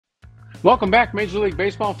Welcome back, Major League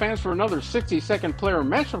Baseball fans, for another 60-second player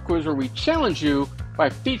matchup quiz where we challenge you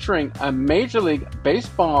by featuring a Major League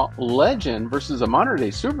Baseball legend versus a modern-day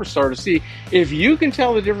superstar to see if you can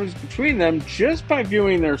tell the difference between them just by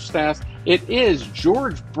viewing their stats. It is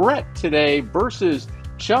George Brett today versus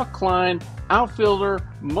Chuck Klein, outfielder.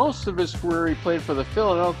 Most of his career he played for the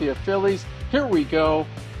Philadelphia Phillies. Here we go.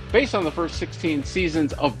 Based on the first 16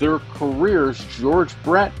 seasons of their careers, George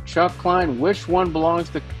Brett, Chuck Klein, which one belongs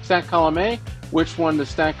to stat column A, which one to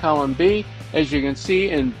stat column B? As you can see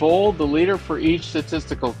in bold, the leader for each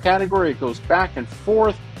statistical category. It goes back and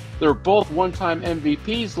forth. They're both one-time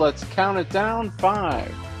MVPs. Let's count it down.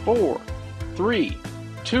 5, 4, 3,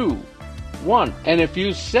 2, 1. And if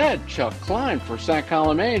you said Chuck Klein for stat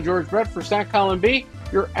column A and George Brett for stat column B,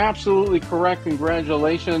 you're absolutely correct.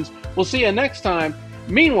 Congratulations. We'll see you next time.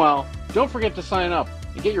 Meanwhile, don't forget to sign up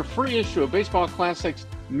and get your free issue of Baseball Classics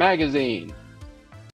magazine.